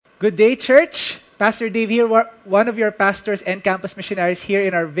Good day, church. Pastor Dave here, one of your pastors and campus missionaries here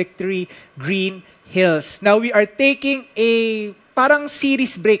in our Victory Green Hills. Now, we are taking a parang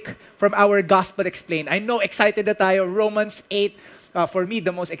series break from our Gospel Explained. I know excited na tayo, Romans 8, for me,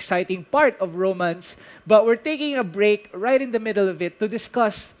 the most exciting part of Romans. But we're taking a break right in the middle of it to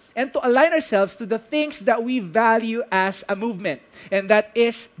discuss and to align ourselves to the things that we value as a movement. And that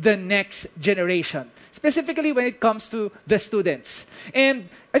is the next generation. Specifically when it comes to the students. And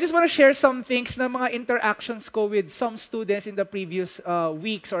I just want to share some things na mga interactions ko with some students in the previous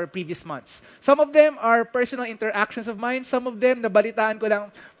weeks or previous months. Some of them are personal interactions of mine. Some of them, nabalitaan ko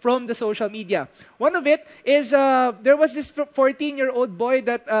lang from the social media. One of it is, there was this 14-year-old boy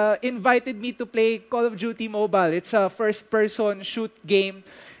that invited me to play Call of Duty Mobile. It's a first-person shoot game.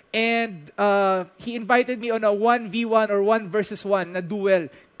 And he invited me on a 1v1 or 1 versus 1 na duel.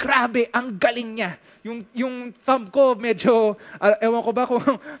 Grabe, ang galing niya. Yung thumb ko medyo, ewan ko ba kung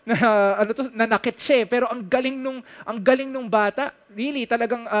nanakit siya. Pero ang galing nung bata. Really,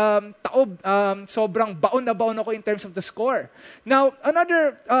 talagang taob, sobrang baon na baon ako in terms of the score. Now,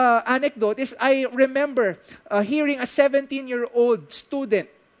 another anecdote is I remember hearing a 17-year-old student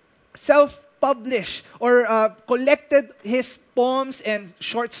self-publish or collected his poems and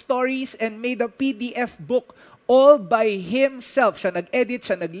short stories and made a PDF book all by himself. Siya nag-edit,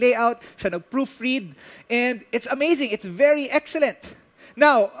 siya nag-layout, siya nag-proofread. And it's amazing. It's very excellent.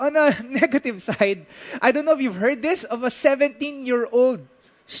 Now, on a negative side, I don't know if you've heard this, of a 17-year-old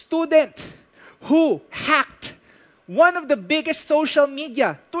student who hacked one of the biggest social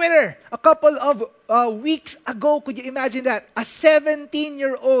media, Twitter, a couple of weeks ago. Could you imagine that? A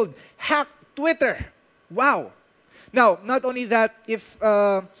 17-year-old hacked Twitter. Wow. Now, not only that,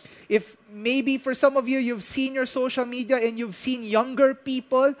 if maybe for some of you, you've seen your social media and you've seen younger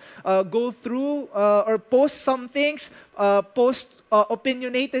people go through or post some things, post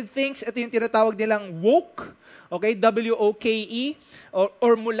opinionated things. Ito yung tinatawag nilang woke, okay, W-O-K-E,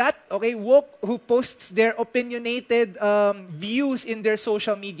 or mulat, okay, woke, who posts their opinionated views in their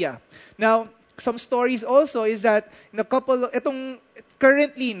social media. Now, some stories also is that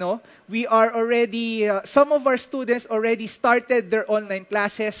currently, we are already, some of our students already started their online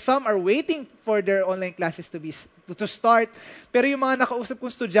classes. Some are waiting for their online classes to start. Pero yung mga nakausap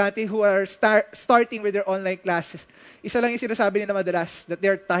kong estudyante who are starting with their online classes, isa lang yung sinasabi nila madalas, that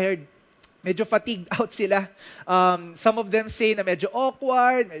they're tired. Medyo fatigued out sila. Some of them say na medyo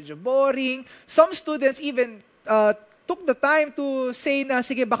awkward, medyo boring. Some students even took the time to say na,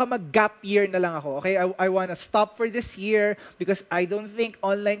 sige, baka mag-gap year na lang ako. Okay, I want to stop for this year because I don't think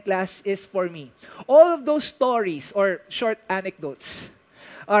online class is for me. All of those stories or short anecdotes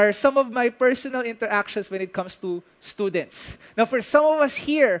are some of my personal interactions when it comes to students. Now, for some of us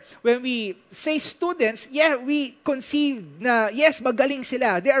here, when we say students, yeah, we conceive na, yes, magaling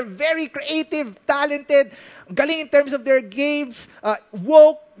sila. They are very creative, talented, galing in terms of their games,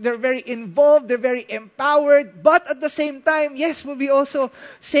 woke, they're very involved, they're very empowered, but at the same time, yes, we also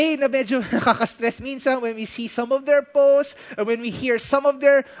say na medyo nakaka-stress minsan when we see some of their posts or when we hear some of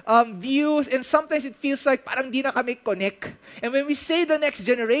their views, and sometimes it feels like parang di na kami connect. And when we say the next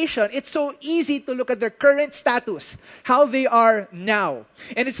generation, it's so easy to look at their current status, how they are now.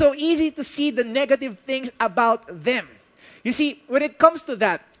 And it's so easy to see the negative things about them. You see, when it comes to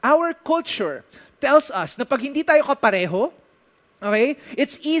that, our culture tells us na pag hindi tayo kapareho, okay,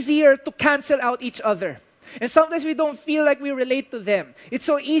 it's easier to cancel out each other. And sometimes we don't feel like we relate to them. It's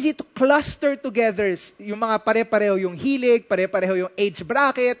so easy to cluster together yung mga pare-pareho yung hilig, pare-pareho yung age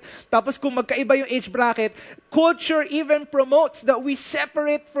bracket. Tapos kung magkaiba yung age bracket, culture even promotes that we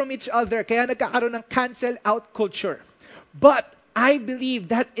separate from each other. Kaya nagkakaroon ng cancel out culture. But I believe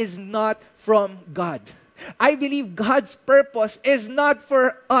that is not from God. I believe God's purpose is not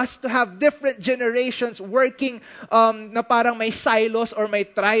for us to have different generations working na parang may silos or may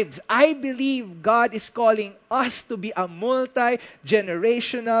tribes. I believe God is calling us to be a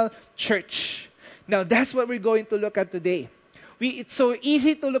multi-generational church. Now, that's what we're going to look at today. It's so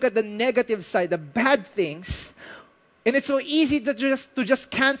easy to look at the negative side, the bad things, and it's so easy to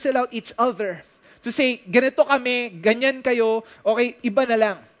just cancel out each other. To say, ganito kami, ganyan kayo, okay, iba na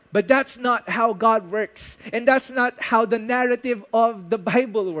lang. But that's not how God works. And that's not how the narrative of the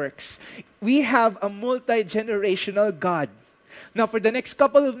Bible works. We have a multi-generational God. Now, for the next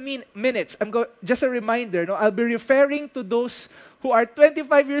couple of minutes, just a reminder, I'll be referring to those who are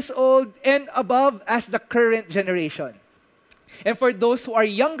 25 years old and above as the current generation. And for those who are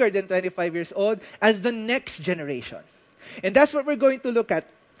younger than 25 years old as the next generation. And that's what we're going to look at.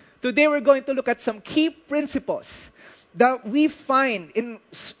 Today, we're going to look at some key principles that we find in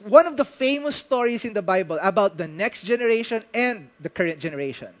one of the famous stories in the Bible about the next generation and the current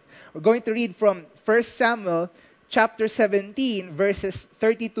generation. We're going to read from 1 Samuel chapter 17, verses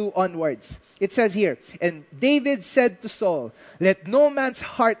 32 onwards. It says here, "And David said to Saul, 'Let no man's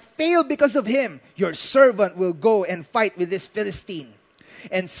heart fail because of him. Your servant will go and fight with this Philistine.'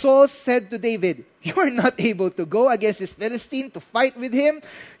 And Saul said to David, 'You are not able to go against this Philistine to fight with him,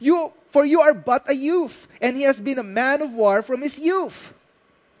 for you are but a youth, and he has been a man of war from his youth.'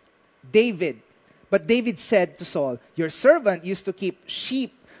 But David said to Saul, 'Your servant used to keep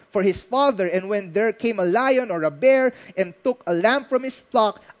sheep for his father, and when there came a lion or a bear and took a lamb from his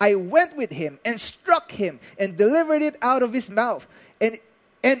flock, I went with him and struck him and delivered it out of his mouth. And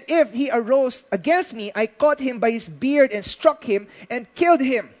if he arose against me, I caught him by his beard and struck him and killed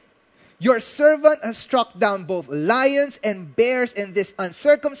him. Your servant has struck down both lions and bears, and this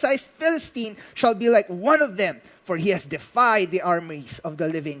uncircumcised Philistine shall be like one of them, for he has defied the armies of the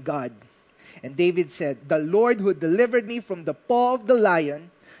living God.' And David said, 'The Lord who delivered me from the paw of the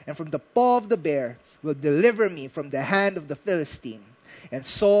lion and from the paw of the bear will deliver me from the hand of the Philistine.' And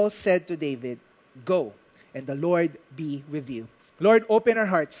Saul said to David, 'Go, and the Lord be with you.'" Lord, open our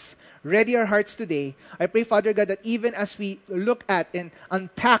hearts. Ready our hearts today. I pray, Father God, that even as we look at and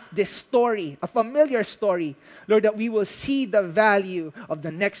unpack this story, a familiar story, Lord, that we will see the value of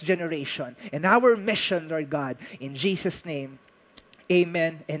the next generation and our mission, Lord God. In Jesus' name,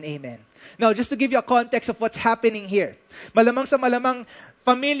 amen and amen. Now, just to give you a context of what's happening here. Malamang sa malamang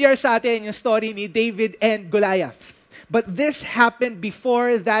familiar sa atin yung story ni David and Goliath. But this happened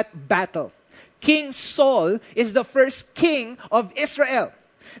before that battle. King Saul is the first king of Israel.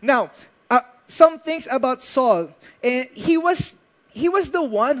 Now, some things about Saul. He was the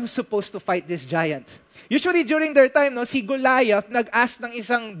one who's supposed to fight this giant. Usually during their time, si Goliath nag-ask ng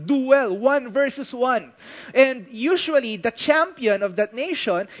isang duel, 1 versus 1. And usually, the champion of that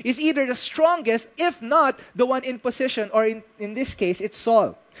nation is either the strongest, if not the one in position, or in this case, it's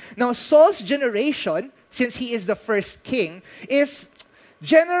Saul. Now, Saul's generation, since he is the first king, is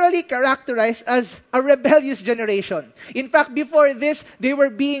generally characterized as a rebellious generation. In fact, before this, they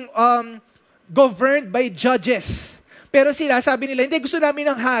were being governed by judges. Pero sila, sabi nila, hindi, gusto namin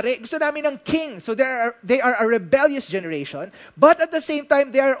ng hari, gusto namin ng king. So they are a rebellious generation. But at the same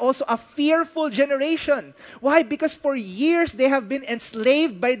time, they are also a fearful generation. Why? Because for years, they have been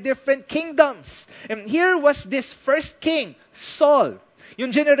enslaved by different kingdoms. And here was this first king, Saul.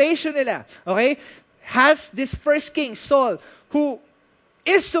 Yung generation nila, okay, has this first king, Saul, who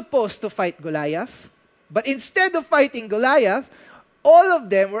is supposed to fight Goliath. But instead of fighting Goliath, all of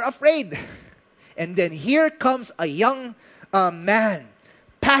them were afraid. And then here comes a young man,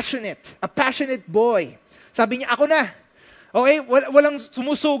 a passionate boy. Sabi niya, ako na. Okay, walang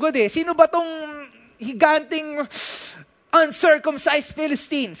sumusugod eh. Sino ba tong higanting uncircumcised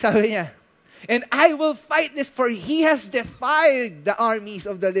Philistine? Sabi niya. And I will fight this, for he has defied the armies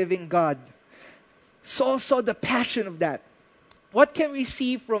of the living God. Saul saw the passion of that. What can we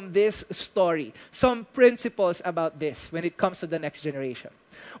see from this story? Some principles about this when it comes to the next generation.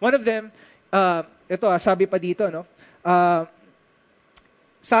 One of them, sabi pa dito, no?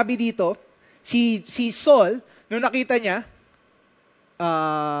 Sabi dito, si Saul, nung nakita niya,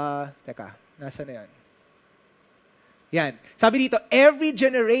 nasa na yan? Yan. Sabi dito, every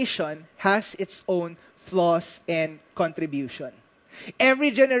generation has its own flaws and contribution.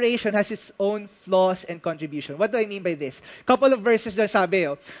 Every generation has its own flaws and contribution. What do I mean by this? Couple of verses na sabi,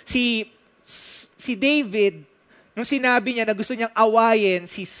 si David, nung sinabi niya na gusto niyang awayin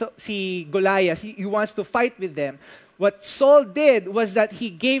si Goliath, he wants to fight with them, what Saul did was that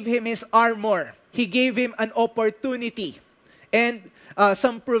he gave him his armor. He gave him an opportunity and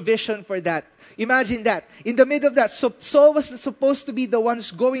some provision for that. Imagine that. In the middle of that, Saul was supposed to be the one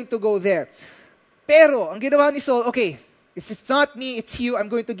who's going to go there. Pero, ang ginawa ni Saul, okay, if it's not me, it's you, I'm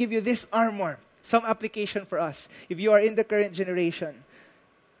going to give you this armor. Some application for us. If you are in the current generation,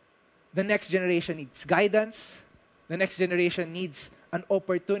 the next generation needs guidance. The next generation needs an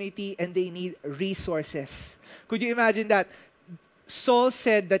opportunity, and they need resources. Could you imagine that? Saul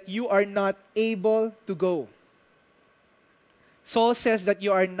said that you are not able to go. Saul says that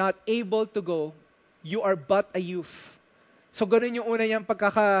you are not able to go. You are but a youth. So ganun yung una niyang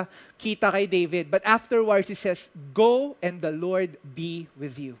pagkakakita kay David. But afterwards, he says, go and the Lord be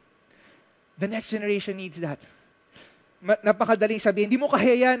with you. The next generation needs that. Napakadaling sabihin, hindi mo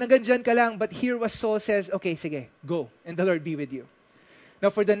kaya yan, hanggang dyan ka lang. But here was Saul says, okay, sige, go and the Lord be with you. Now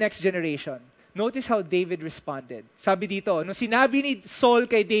for the next generation, Notice how David responded. Sabi dito, nung sinabi ni Saul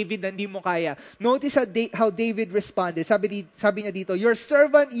kay David na hindi mo kaya, notice how David responded. Sabi niya dito, your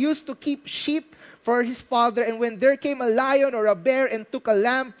servant used to keep sheep for his father, and when there came a lion or a bear and took a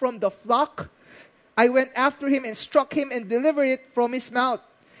lamb from the flock, I went after him and struck him and delivered it from his mouth.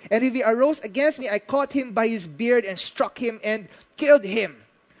 And if he arose against me, I caught him by his beard and struck him and killed him.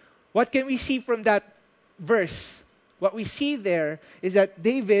 What can we see from that verse? What we see there is that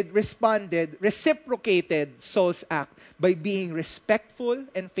David reciprocated Saul's act by being respectful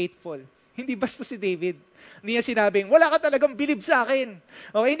and faithful. Hindi basta si David. Hindi niya sinabing, wala ka talagang bilib sa akin.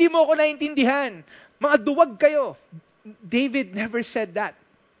 Okay, hindi mo ako naintindihan. Mga duwag kayo. David never said that.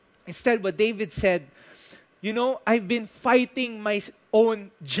 Instead, what David said, I've been fighting my own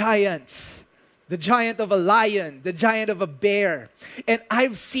giants. The giant of a lion, the giant of a bear. And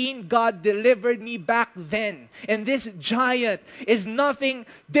I've seen God delivered me back then. And this giant is nothing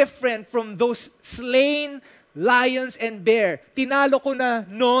different from those slain lions and bear. Tinalo ko na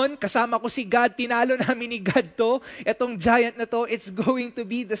noon, kasama ko si God, tinalo namin ni God to. Etong giant na to, it's going to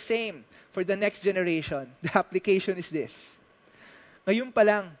be the same for the next generation. The application is this. Ngayon pa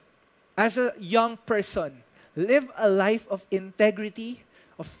lang, as a young person, live a life of integrity,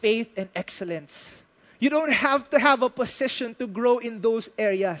 of faith and excellence. You don't have to have a position to grow in those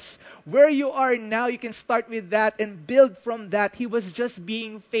areas. Where you are now, you can start with that and build from that. He was just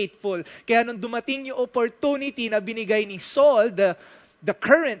being faithful. Kaya nung dumating yung opportunity na binigay ni Saul, the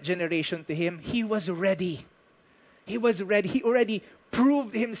current generation to him, he was ready. He was ready. He already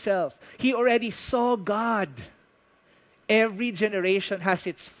proved himself. He already saw God. Every generation has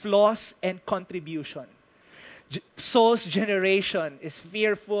its flaws and contribution. Saul's generation is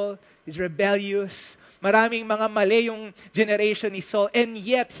fearful, is rebellious. Maraming mga mali yung generation ni Saul, and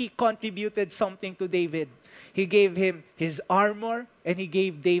yet he contributed something to David. He gave him his armor, and he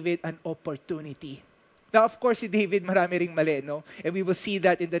gave David an opportunity. Now, of course, si David marami ring mali, no? And we will see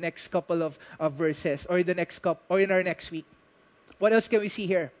that in the next couple of verses, or in our next week. What else can we see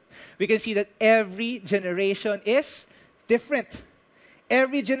here? We can see that every generation is different.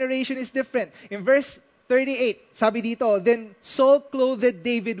 Every generation is different. In verse 38, sabi dito, then Saul clothed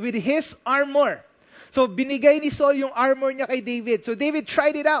David with his armor. So binigay ni Saul yung armor niya kay David. So David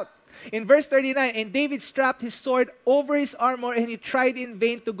tried it out. In verse 39, and David strapped his sword over his armor, and he tried in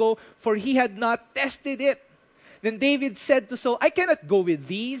vain to go, for he had not tested it. Then David said to Saul, I cannot go with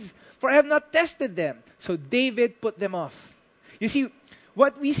these, for I have not tested them. So David put them off. You see,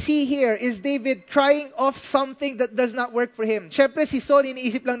 what we see here is David trying off something that does not work for him. Siyempre, si Saul,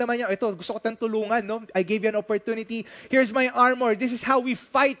 iniisip lang naman niya, ito, gusto ko tayong tulungan, no? I gave you an opportunity. Here's my armor. This is how we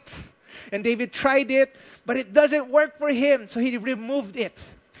fight. And David tried it, but it doesn't work for him, so he removed it.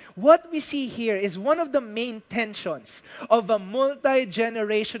 What we see here is one of the main tensions of a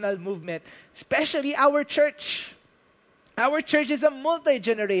multi-generational movement, especially our church. Our church is a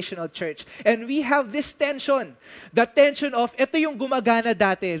multi-generational church. And we have this tension. The tension of, ito yung gumagana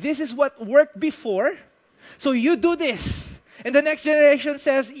dati. This is what worked before. So you do this. And the next generation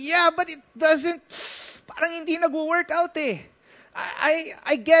says, yeah, but it doesn't, parang hindi nag-work out eh.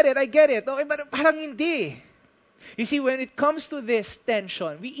 I get it. Okay, but parang hindi. You see, when it comes to this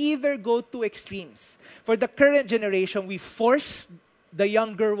tension, we either go to extremes. For the current generation, we force the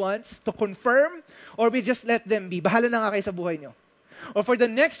younger ones to confirm, or we just let them be. Bahala na nga kayo sa buhay nyo. Or for the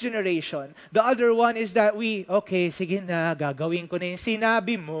next generation, the other one is that okay, sige na, gagawin ko na yung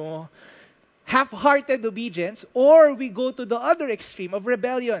sinabi mo. Half-hearted obedience, or we go to the other extreme of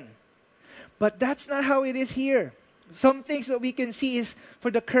rebellion. But that's not how it is here. Some things that we can see is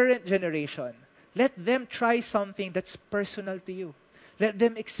for the current generation. Let them try something that's personal to you. Let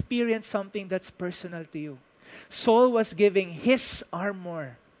them experience something that's personal to you. Saul was giving his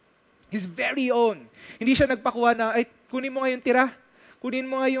armor, his very own. Hindi siya nagpakuha na, ay, kunin mo nga yung tira, kunin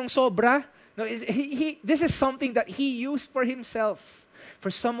mo nga yung sobra. No, this is something that he used for himself.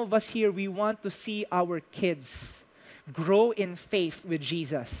 For some of us here, we want to see our kids grow in faith with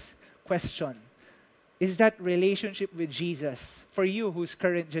Jesus. Question, is that relationship with Jesus, for you who's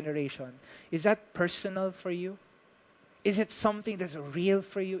current generation, is that personal for you? Is it something that's real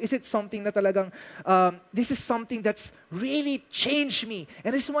for you? Is it something that talagang, this is something that's really changed me,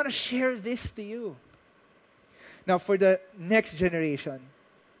 and I just want to share this to you. Now, for the next generation,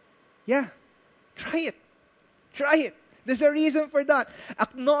 yeah, try it. Try it. There's a reason for that.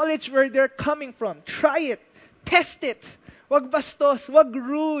 Acknowledge where they're coming from. Try it. Test it. Wag bastos. Wag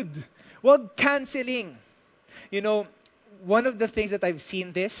rude. Wag canceling. You know, one of the things that I've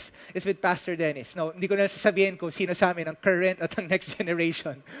seen this is with Pastor Dennis. No, hindi ko na sasabihin kung sino sa amin ang current at ang next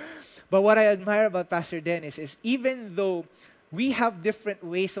generation. But what I admire about Pastor Dennis is even though we have different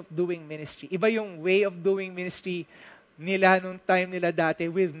ways of doing ministry. Iba yung way of doing ministry nila nung time nila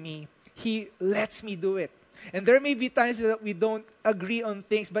dati with me. He lets me do it. And there may be times that we don't agree on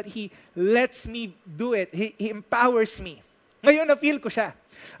things, but He lets me do it. He empowers me. Ngayon, na-feel ko siya.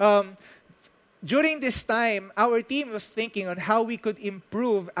 During this time, our team was thinking on how we could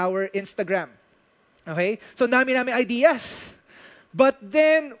improve our Instagram. Okay? So, namin ideas. But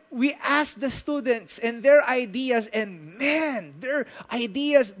then, we asked the students and their ideas, and man, their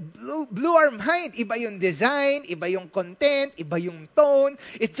ideas blew our mind. Iba yung design, iba yung content, iba yung tone.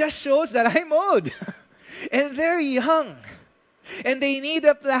 It just shows that I'm old. And they're young. And they need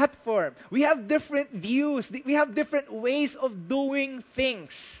a platform. We have different views. We have different ways of doing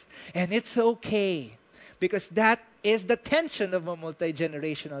things. And it's okay. Because that is the tension of a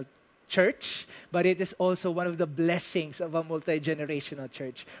multi-generational church, but it is also one of the blessings of a multi-generational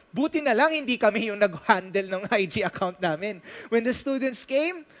church. Buti na lang hindi kami yung nag-handle ng IG account namin. When the students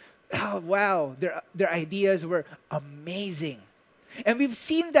came, oh, wow, their ideas were amazing. And we've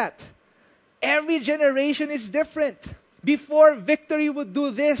seen that. Every generation is different. Before, Victory would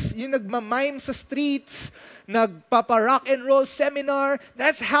do this, yung nagmamime sa streets, nagpapa-rock and roll seminar.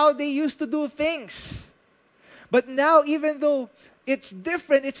 That's how they used to do things. But now, even though it's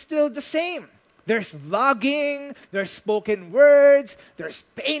different, it's still the same. There's vlogging, there's spoken words, there's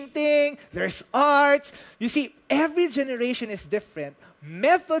painting, there's art. You see, every generation is different.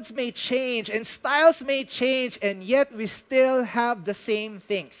 Methods may change and styles may change, and yet we still have the same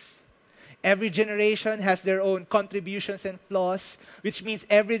things. Every generation has their own contributions and flaws, which means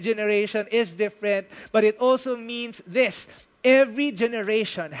every generation is different, but it also means this. Every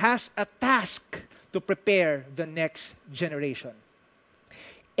generation has a task to prepare the next generation.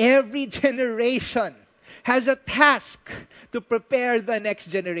 Every generation has a task to prepare the next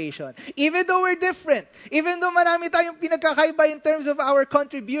generation. Even though we're different, even though marami tayong pinagkakaiba in terms of our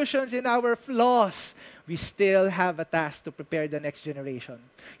contributions and our flaws, we still have a task to prepare the next generation.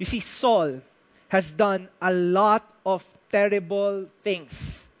 You see, Saul has done a lot of terrible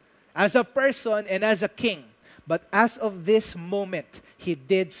things as a person and as a king. But as of this moment, he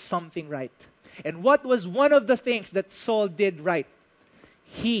did something right. And what was one of the things that Saul did right?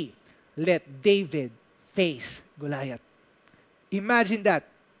 He let David face Goliath. Imagine that.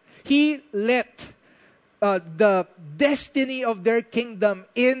 He let the destiny of their kingdom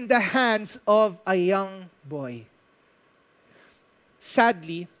in the hands of a young boy.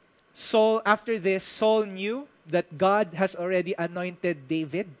 Sadly, after this, Saul knew that God has already anointed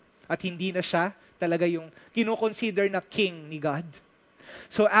David at hindi na siya talaga yung kinoconsider na king ni God.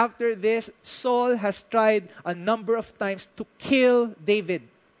 So after this, Saul has tried a number of times to kill David.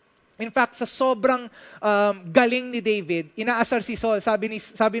 In fact, sa sobrang galing ni David, inaasar si Saul.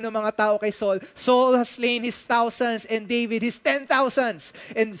 Sabi ng mga tao kay Saul, Saul has slain his thousands and David his 10,000s.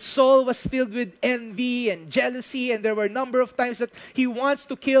 And Saul was filled with envy and jealousy, and there were a number of times that he wants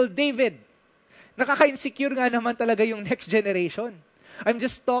to kill David. Nakaka-insecure nga naman talaga yung next generation. I'm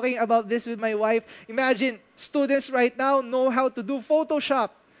just talking about this with my wife. Imagine, students right now know how to do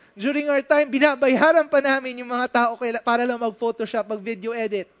Photoshop. During our time, binabayaran pa namin yung mga tao para lang mag-Photoshop, mag-video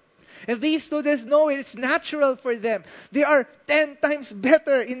edit. And these students know it, it's natural for them. They are 10 times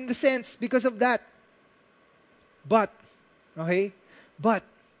better in the sense because of that. But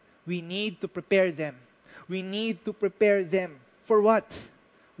we need to prepare them. We need to prepare them for what?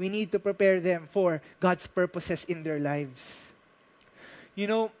 We need to prepare them for God's purposes in their lives. You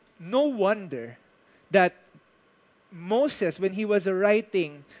know, no wonder that Moses, when he was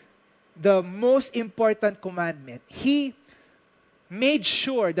writing the most important commandment, he made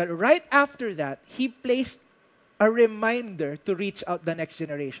sure that right after that, he placed a reminder to reach out the next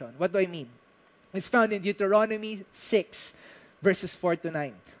generation. What do I mean? It's found in Deuteronomy 6, verses 4 to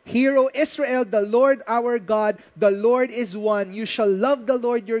 9. Hear, O Israel, the Lord our God, the Lord is one. You shall love the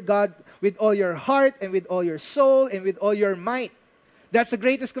Lord your God with all your heart and with all your soul and with all your might. That's the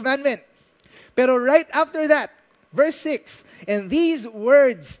greatest commandment. Pero right after that, verse 6, and these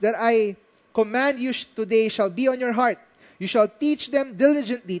words that I command you today shall be on your heart. You shall teach them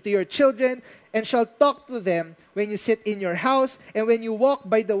diligently to your children and shall talk to them when you sit in your house and when you walk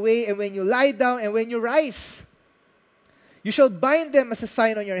by the way and when you lie down and when you rise. You shall bind them as a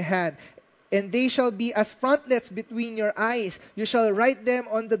sign on your hand, and they shall be as frontlets between your eyes. You shall write them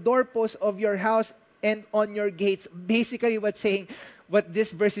on the doorposts of your house and on your gates. Basically, what this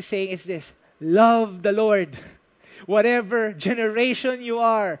verse is saying is this: love the Lord. Whatever generation you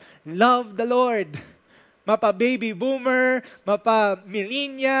are, love the Lord. Mapa baby boomer, mapa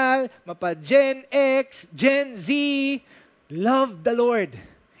millennial, mapa Gen X, Gen Z, love the Lord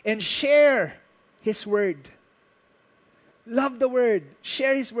and share His word. Love the Word.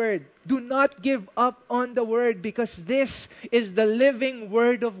 Share His Word. Do not give up on the Word because this is the living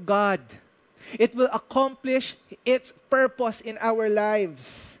Word of God. It will accomplish its purpose in our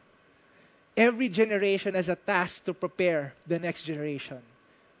lives. Every generation has a task to prepare the next generation.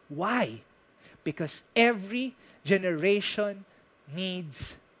 Why? Because every generation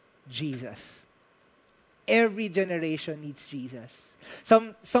needs Jesus. Every generation needs Jesus.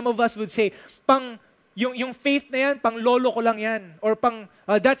 Some of us would say, yung faith na yan, pang lolo ko lang yan. Or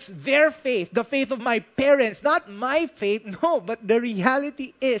that's their faith, the faith of my parents, not my faith. No, but the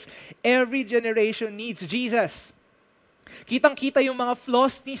reality is, every generation needs Jesus. Kitang-kita yung mga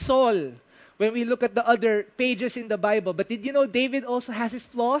flaws ni Saul when we look at the other pages in the Bible. But did you know David also has his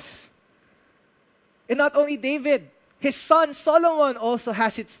flaws? And not only David, his son Solomon also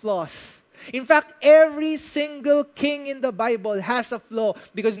has its flaws. In fact, every single king in the Bible has a flaw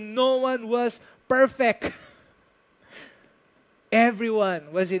because no one was perfect.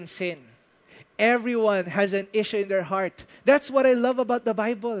 Everyone was in sin. Everyone has an issue in their heart. That's what I love about the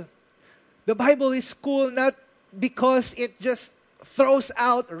Bible. The Bible is cool not because it just throws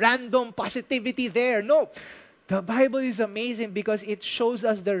out random positivity there. No. The Bible is amazing because it shows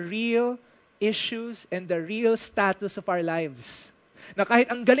us the real issues and the real status of our lives. Na kahit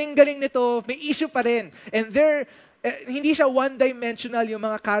ang galing-galing nito, may issue pa rin. And hindi siya one-dimensional yung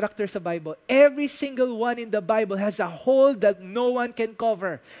mga characters sa Bible. Every single one in the Bible has a hole that no one can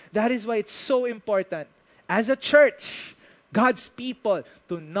cover. That is why it's so important, as a church, God's people,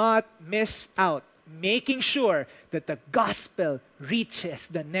 to not miss out, making sure that the gospel reaches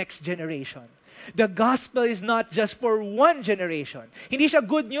the next generation. The gospel is not just for one generation. Hindi siya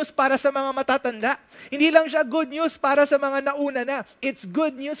good news para sa mga matatanda. Hindi lang siya good news para sa mga nauna na. It's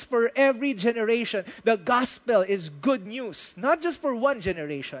good news for every generation. The gospel is good news, not just for one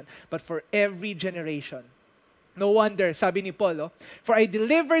generation, but for every generation. No wonder, sabi ni Paul, for I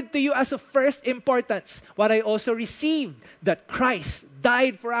delivered to you as of first importance what I also received, that Christ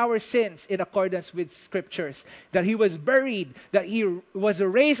died for our sins in accordance with Scriptures, that He was buried, that He was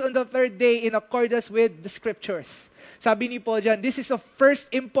raised on the third day in accordance with the Scriptures. Sabi ni Paul dyan, this is of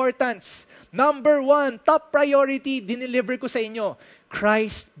first importance. Number one, top priority, dineliver ko sa inyo.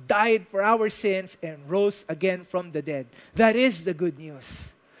 Christ died for our sins and rose again from the dead. That is the good news.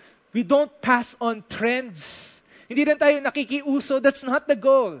 We don't pass on trends. Hindi rin tayo nakikiuso. That's not the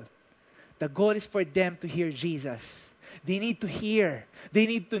goal. The goal is for them to hear Jesus. They need to hear. They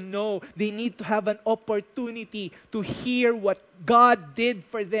need to know. They need to have an opportunity to hear what God did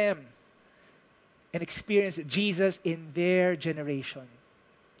for them and experience Jesus in their generation.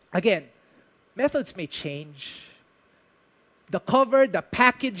 Again, methods may change. The cover, the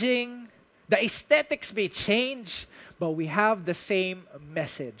packaging, the aesthetics may change, but we have the same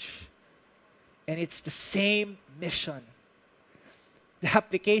message. And it's the same mission. The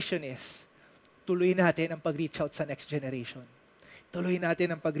application is, tuloy natin ang pag-reach out sa next generation. Tuloy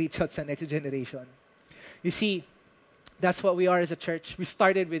natin ang pag-reach out sa next generation. You see, that's what we are as a church. We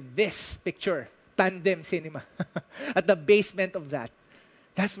started with this picture, Tandem Cinema. At the basement of that.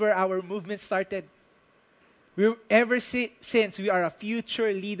 That's where our movement started. Ever since, we are a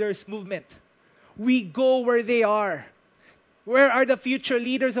future leaders movement. We go where they are. Where are the future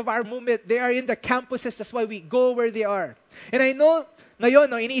leaders of our movement? They are in the campuses. That's why we go where they are. And I know, ngayon,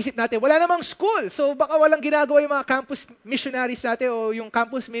 iniisip natin, wala namang school. So baka walang ginagawa yung mga campus missionaries natin o yung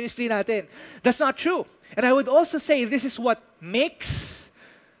campus ministry natin. That's not true. And I would also say this is what makes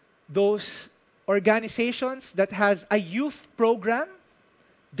those organizations that has a youth program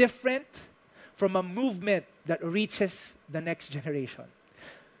different from a movement that reaches the next generation.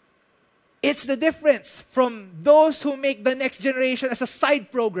 It's the difference from those who make the next generation as a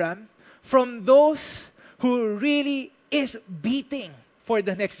side program from those who really is beating for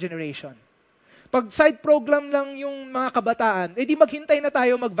the next generation. Pag side program lang yung mga kabataan, edi maghintay na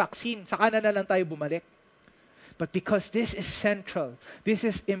tayo mag-vaccine, saka na lang tayo bumalik. But because this is central, this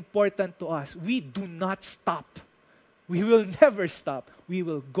is important to us, we do not stop. We will never stop. We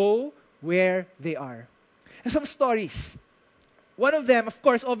will go where they are. And some stories. One of them, of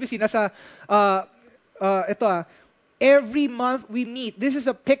course, obviously, every month we meet. This is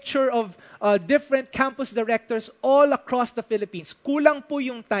a picture of different campus directors all across the Philippines. Kulang po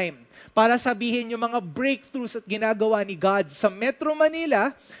yung time para sabihin yung mga breakthroughs at ginagawa ni God sa Metro Manila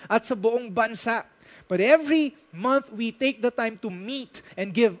at sa buong bansa. But every month we take the time to meet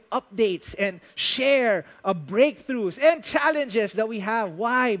and give updates and share breakthroughs and challenges that we have.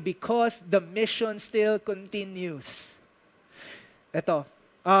 Why? Because the mission still continues. Ito,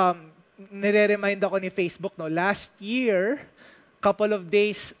 nire-remind ako ni Facebook, no? Last year, couple of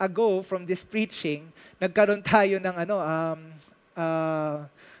days ago from this preaching, nagkaroon tayo ng ano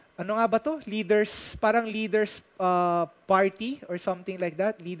nga ba to? Parang leaders party or something like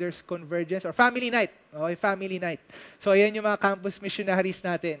that. Leaders convergence or family night. Okay, family night. So ayan yung mga campus missionaries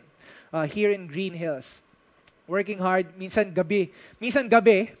natin here in Green Hills. Working hard, minsan gabi.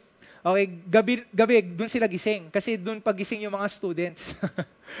 Okay, gabi doon sila gising. Kasi doon pagising yung mga students.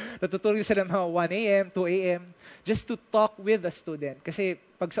 Natutulog sila mga 1 a.m., 2 a.m. just to talk with the student. Kasi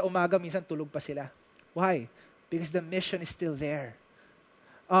pag sa umaga, minsan tulog pa sila. Why? Because the mission is still there.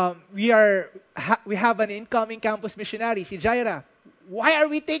 We have an incoming campus missionary, si Jaira. Why are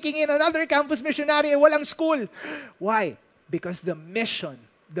we taking in another campus missionary and walang school? Why? Because the mission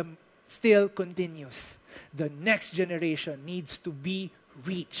still continues. The next generation needs to be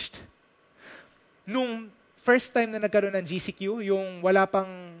reached. Nung first time na nagkaroon ng GCQ, yung wala pang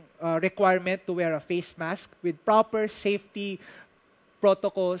requirement to wear a face mask, with proper safety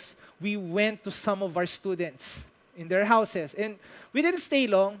protocols, we went to some of our students in their houses. And we didn't stay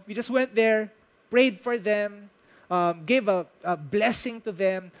long. We just went there, prayed for them, gave a blessing to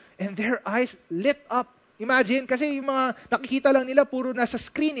them, and their eyes lit up. Imagine, kasi yung mga nakikita lang nila, puro nasa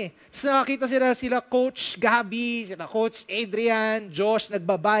screen eh. Tapos nakakita sila Coach Gabby, sila Coach Adrian, Josh,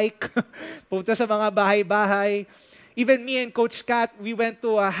 nagbabike, punta sa mga bahay-bahay. Even me and Coach Kat, we went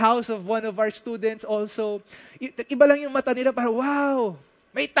to a house of one of our students also. Iba lang yung mata nila, parang, wow,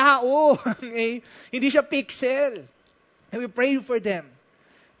 may tao. Hindi siya pixel. And we prayed for them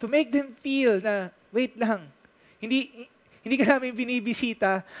to make them feel na, wait lang, hindi ka namin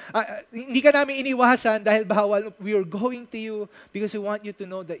binibisita, hindi ka namin iniwasan dahil bawal. We are going to you because we want you to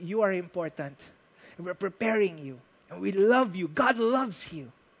know that you are important. And we're preparing you. And we love you. God loves you.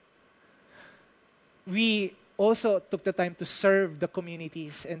 We also took the time to serve the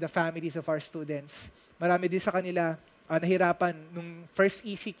communities and the families of our students. Marami din sa kanila nahirapan nung first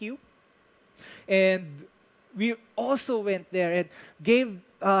ECQ. And we also went there and gave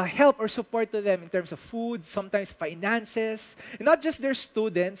help or support to them in terms of food, sometimes finances. And not just their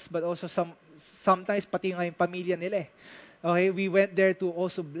students, but also sometimes pati nga yung pamilya nila. Okay, we went there to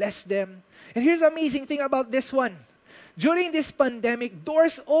also bless them. And here's the amazing thing about this one. During this pandemic,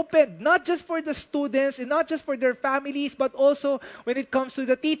 doors opened, not just for the students and not just for their families, but also when it comes to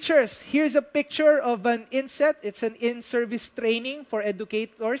the teachers. Here's a picture of an inset. It's an in-service training for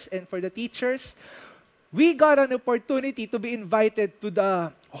educators and for the teachers. We got an opportunity to be invited to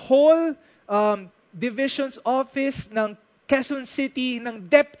the whole division's office ng Quezon City ng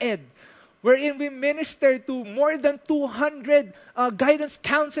DepEd, wherein we ministered to more than 200 guidance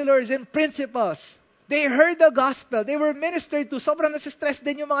counselors and principals. They heard the gospel. They were ministered to. Sobrang nasistress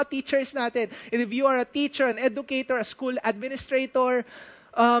din yung mga teachers natin. And if you are a teacher, an educator, a school administrator,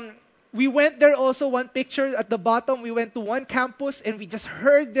 we went there also, one picture at the bottom, we went to one campus and we just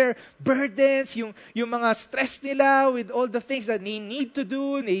heard their burdens, yung mga stress nila with all the things that they need to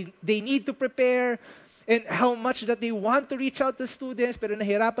do, they need to prepare, and how much that they want to reach out to students, pero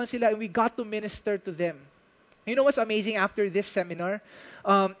nahirapan sila, and we got to minister to them. You know what's amazing after this seminar?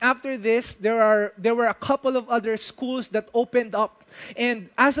 After this, there were a couple of other schools that opened up. And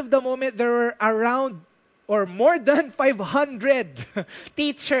as of the moment, there were around or more than 500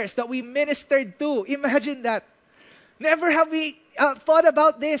 teachers that we ministered to. Imagine that. Never have we thought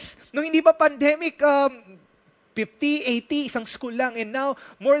about this. Nung hindi pa pandemic, 50, 80, isang school lang. And now,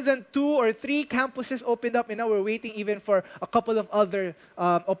 more than 2 or 3 campuses opened up. And now we're waiting even for a couple of other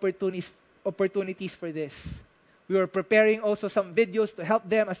opportunities for this. We were preparing also some videos to help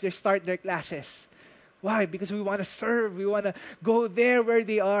them as they start their classes. Why? Because we want to serve. We want to go there where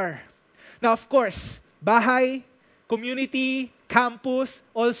they are. Now, of course, bahay, community, campus,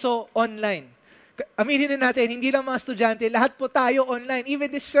 also online. Aminin na natin, hindi lang mga estudyante, lahat po tayo online. Even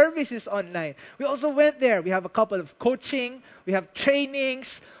this service is online. We also went there. We have a couple of coaching. We have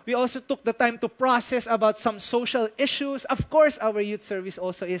trainings. We also took the time to process about some social issues. Of course, our youth service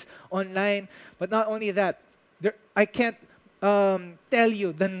also is online. But not only that, I can't tell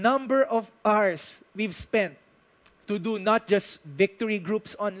you the number of hours we've spent to do not just victory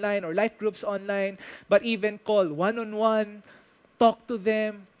groups online or life groups online, but even call one-on-one, talk to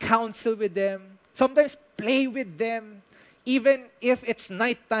them, counsel with them, sometimes play with them, even if it's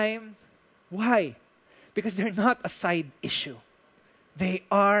nighttime. Why? Because they're not a side issue. They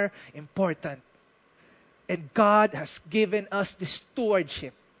are important. And God has given us the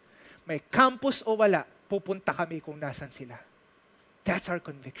stewardship. May campus o wala, pupunta kami kung nasan sila. That's our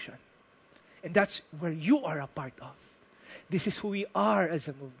conviction. And that's where you are a part of. This is who we are as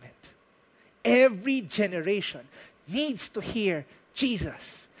a movement. Every generation needs to hear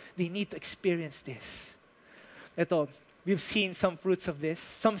Jesus. They need to experience this. Ito, We've seen some fruits of this.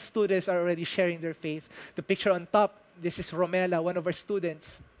 Some students are already sharing their faith. The picture on top, this is Romela, one of our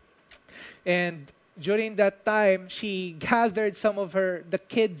students. And during that time, she gathered some of the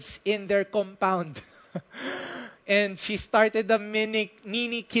kids in their compound. And she started the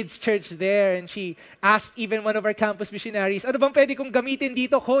mini kids church there. And she asked even one of our campus missionaries, ano bang pwede kong gamitin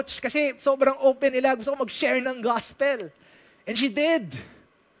dito, coach? Kasi sobrang open nila. Gusto ko mag-share ng gospel. And she did.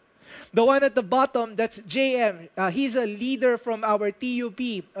 The one at the bottom, that's JM. He's a leader from our TUP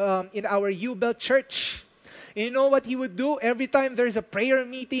in our U-Belt church. And you know what he would do? Every time there's a prayer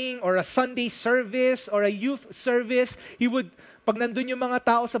meeting or a Sunday service or a youth service, he would, pag nandun yung mga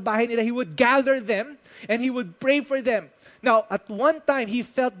tao sa bahay nila, he would gather them and he would pray for them. Now, at one time, he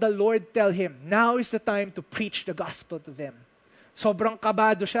felt the Lord tell him, now is the time to preach the gospel to them. Sobrang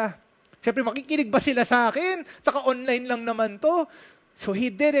kabado siya. Siyempre, makikinig ba sila sa akin? Saka online lang naman to. So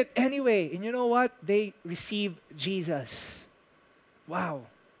he did it anyway. And you know what? They received Jesus. Wow.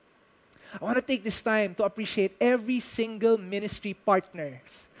 I want to take this time to appreciate every single ministry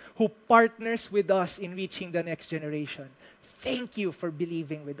partners who partners with us in reaching the next generation. Thank you for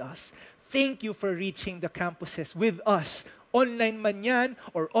believing with us. Thank you for reaching the campuses with us. Online man yan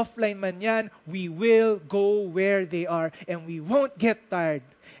or offline man yan, we will go where they are and we won't get tired.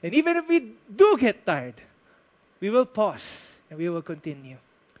 And even if we do get tired, we will pause and we will continue.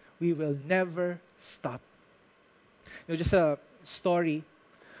 We will never stop. Just a story.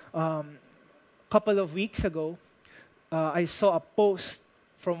 Couple of weeks ago, I saw a post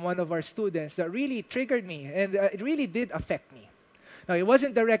from one of our students that really triggered me and it really did affect me. Now, it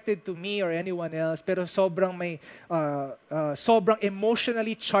wasn't directed to me or anyone else, pero sobrang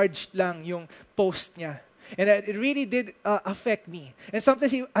emotionally charged lang yung post niya. And it really did affect me. And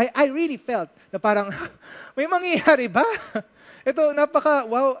sometimes I really felt na parang, may mangyayari ba? Ito,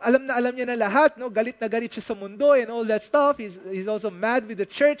 wow, alam niya na lahat, no? Galit na galit siya sa mundo and all that stuff. He's also mad with the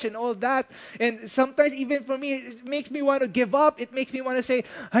church and all that. And sometimes, even for me, it makes me want to give up. It makes me want to say,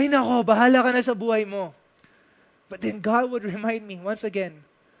 ay nako, bahala ka na sa buhay mo. But then God would remind me once again,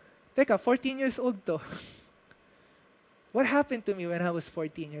 teka, 14 years old to. What happened to me when I was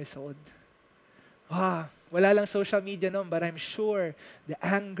 14 years old? Wala lang social media noon, but I'm sure the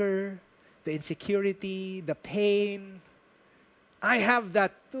anger, the insecurity, the pain, I have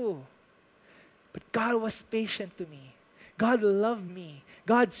that too. But God was patient to me. God loved me.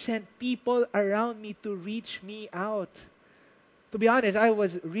 God sent people around me to reach me out. To be honest, I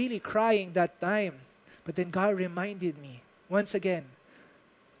was really crying that time. But then God reminded me, once again,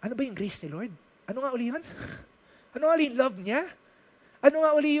 ano ba yung grace ni Lord? Ano nga uli yun? Ano nga uli yung love niya? Ano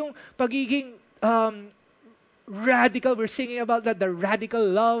nga uli yung pagiging radical? We're singing about that, the radical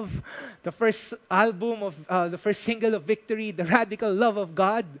love. The first album of, the first single of Victory, the radical love of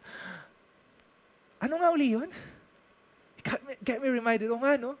God. Ano nga uli yun? Get me reminded. O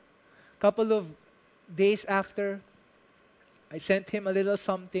nga, no? Couple of days after, I sent him a little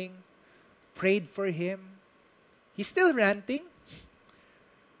something, prayed for him. He's still ranting,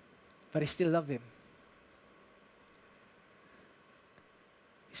 but I still love him.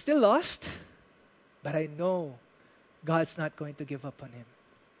 He's still lost, but I know God's not going to give up on him.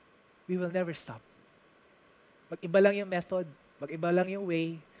 We will never stop. Mag-iba lang yung method, mag-iba lang yung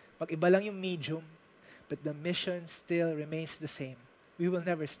way, mag-iba lang yung medium, but the mission still remains the same. We will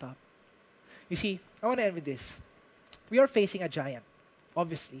never stop. You see, I want to end with this. We are facing a giant,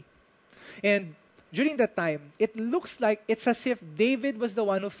 obviously. And during that time, it looks like it's as if David was the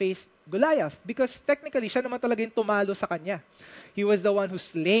one who faced Goliath because technically, siya naman talaga yung tumalo sa kanya. He was the one who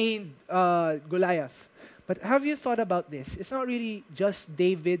slain Goliath. But have you thought about this? It's not really just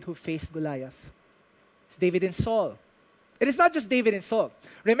David who faced Goliath. It's David and Saul. It is not just David and Saul.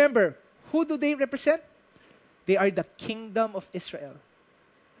 Remember, who do they represent? They are the kingdom of Israel.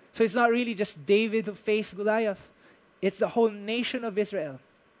 So it's not really just David who faced Goliath. It's the whole nation of Israel.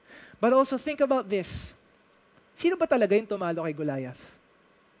 But also think about this. Sino ba talaga yung tumalo kay Goliath?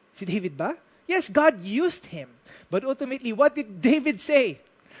 Si David ba? Yes, God used him. But ultimately, what did David say?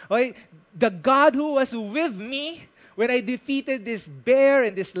 Okay, the God who was with me when I defeated this bear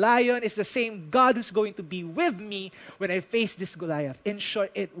and this lion is the same God who's going to be with me when I face this Goliath. In short,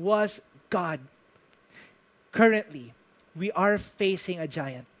 it was God. Currently, we are facing a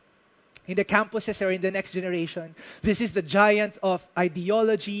giant. In the campuses or in the next generation, this is the giant of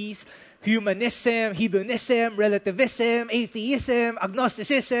ideologies, humanism, hedonism, relativism, atheism,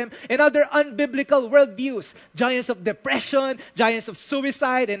 agnosticism, and other unbiblical worldviews. Giants of depression, giants of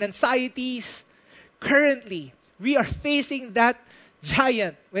suicide and anxieties. Currently, we are facing that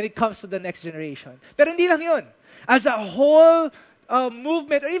giant when it comes to the next generation. Pero hindi lang yun. As a whole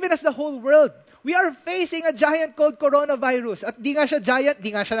movement, or even as the whole world, we are facing a giant called coronavirus. At di nga siya giant,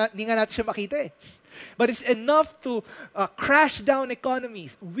 di nga natin siya makita eh. But it's enough to crash down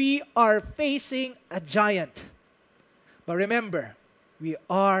economies. We are facing a giant. But remember, we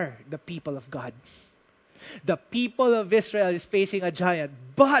are the people of God. The people of Israel is facing a giant,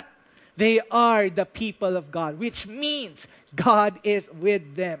 but they are the people of God, which means God is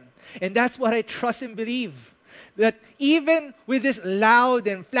with them. And that's what I trust and believe. That even with this loud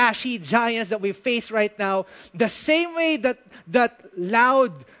and flashy giants that we face right now, the same way that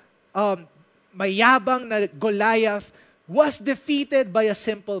loud, mayabang na Goliath was defeated by a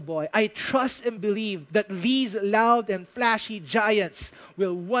simple boy, I trust and believe that these loud and flashy giants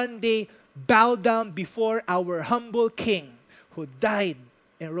will one day bow down before our humble King who died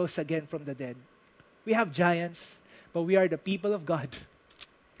and rose again from the dead. We have giants, but we are the people of God.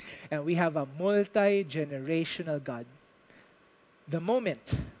 And we have a multi-generational God. The moment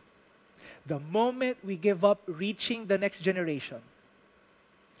we give up reaching the next generation,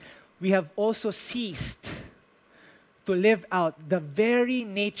 we have also ceased to live out the very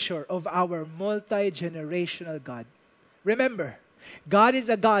nature of our multi-generational God. Remember, God is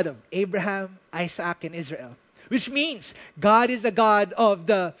a God of Abraham, Isaac, and Israel. Which means God is the God of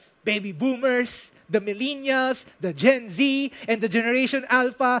the baby boomers, the millennials, the Gen Z, and the Generation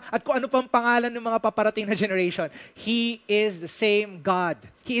Alpha, at kung ano pang pangalan ng mga paparating na generation. He is the same God.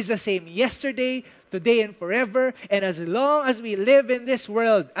 He is the same yesterday, today, and forever. And as long as we live in this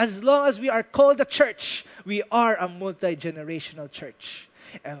world, as long as we are called a church, we are a multi-generational church.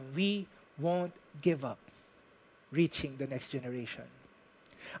 And we won't give up reaching the next generation.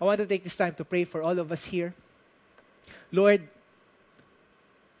 I want to take this time to pray for all of us here. Lord,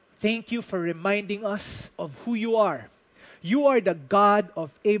 thank you for reminding us of who you are. You are the God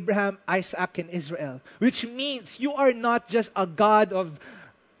of Abraham, Isaac, and Israel, which means you are not just a God of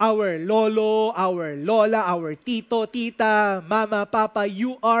our lolo, our lola, our tito, tita, mama, papa.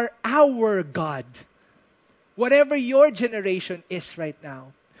 You are our God. Whatever your generation is right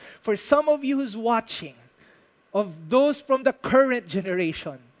now. For some of you who's watching, of those from the current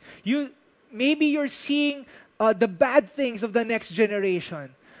generation, maybe you're seeing the bad things of the next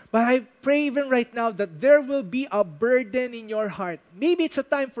generation. But I pray even right now that there will be a burden in your heart. Maybe it's a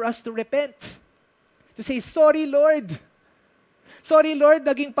time for us to repent. To say, sorry Lord. Sorry Lord,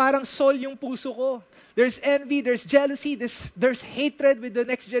 naging parang Saul yung puso ko. There's envy, there's jealousy, there's hatred with the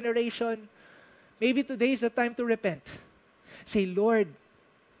next generation. Maybe today is the time to repent. Say, Lord,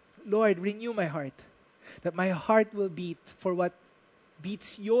 renew my heart. That my heart will beat for what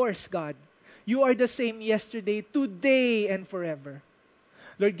beats yours, God. You are the same yesterday, today, and forever.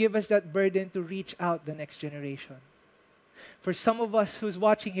 Lord, give us that burden to reach out the next generation. For some of us who's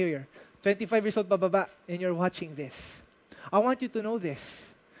watching here, 25 years old bababa, and you're watching this, I want you to know this.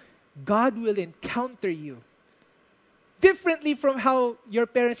 God will encounter you differently from how your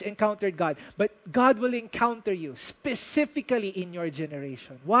parents encountered God. But God will encounter you specifically in your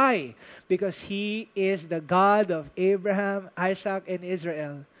generation. Why? Because He is the God of Abraham, Isaac, and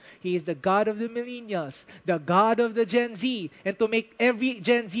Israel. He is the God of the millennials, the God of the Gen Z. And to make every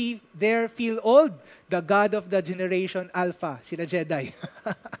Gen Z there feel old, the God of the Generation Alpha, sila Jedi.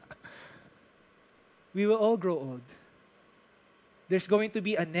 We will all grow old. There's going to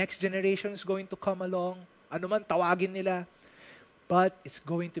be a next generation who's going to come along. Ano man tawagin nila. But it's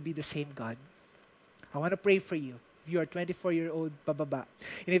going to be the same God. I want to pray for you. If you are 24-year-old pababa.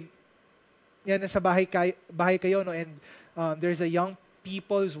 And if yan, nasa bahay kayo, no, and there's a young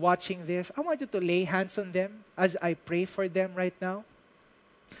people who's watching this, I want you to lay hands on them as I pray for them right now.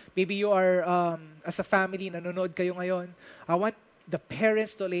 Maybe you are, as a family, nanonood kayo ngayon. I want the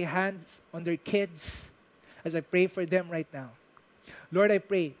parents to lay hands on their kids as I pray for them right now. Lord, I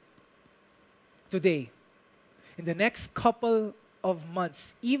pray today, in the next couple of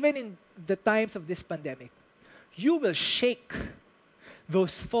months, even in the times of this pandemic, you will shake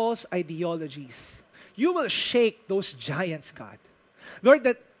those false ideologies. You will shake those giants, God. Lord,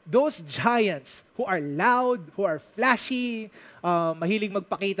 that those giants who are loud, who are flashy, mahilig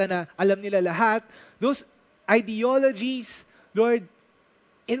magpakita na alam nila lahat, those ideologies, Lord,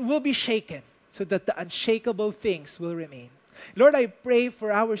 it will be shaken so that the unshakable things will remain. Lord, I pray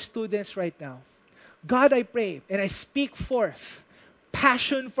for our students right now. God, I pray and I speak forth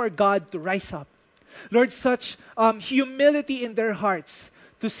passion for God to rise up. Lord, such humility in their hearts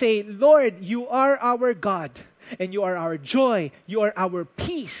to say, Lord, you are our God and you are our joy, you are our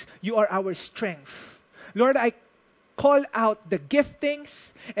peace, you are our strength. Lord, I call out the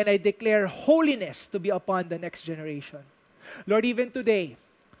giftings and I declare holiness to be upon the next generation. Lord, even today,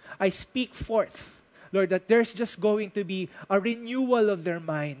 I speak forth Lord, that there's just going to be a renewal of their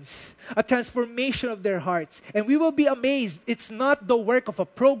minds, a transformation of their hearts. And we will be amazed. It's not the work of a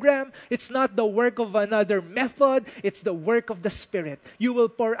program. It's not the work of another method. It's the work of the Spirit. You will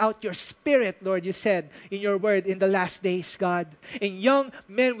pour out your Spirit, Lord, you said in your word in the last days, God. And young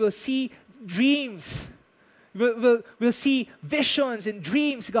men will see dreams. We'll see visions and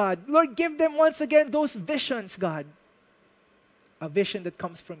dreams, God. Lord, give them once again those visions, God. A vision that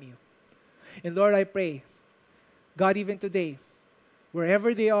comes from you. And Lord, I pray, God, even today,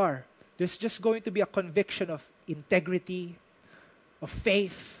 wherever they are, there's just going to be a conviction of integrity, of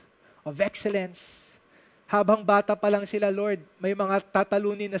faith, of excellence. Habang bata pa lang sila, Lord, may mga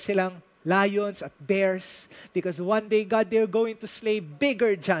tatalunin na silang lions at bears. Because one day, God, they're going to slay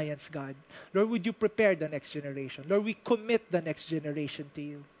bigger giants, God. Lord, would you prepare the next generation? Lord, we commit the next generation to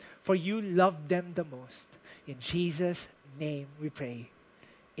you. For you love them the most. In Jesus' name we pray.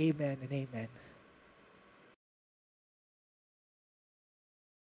 Amen and amen.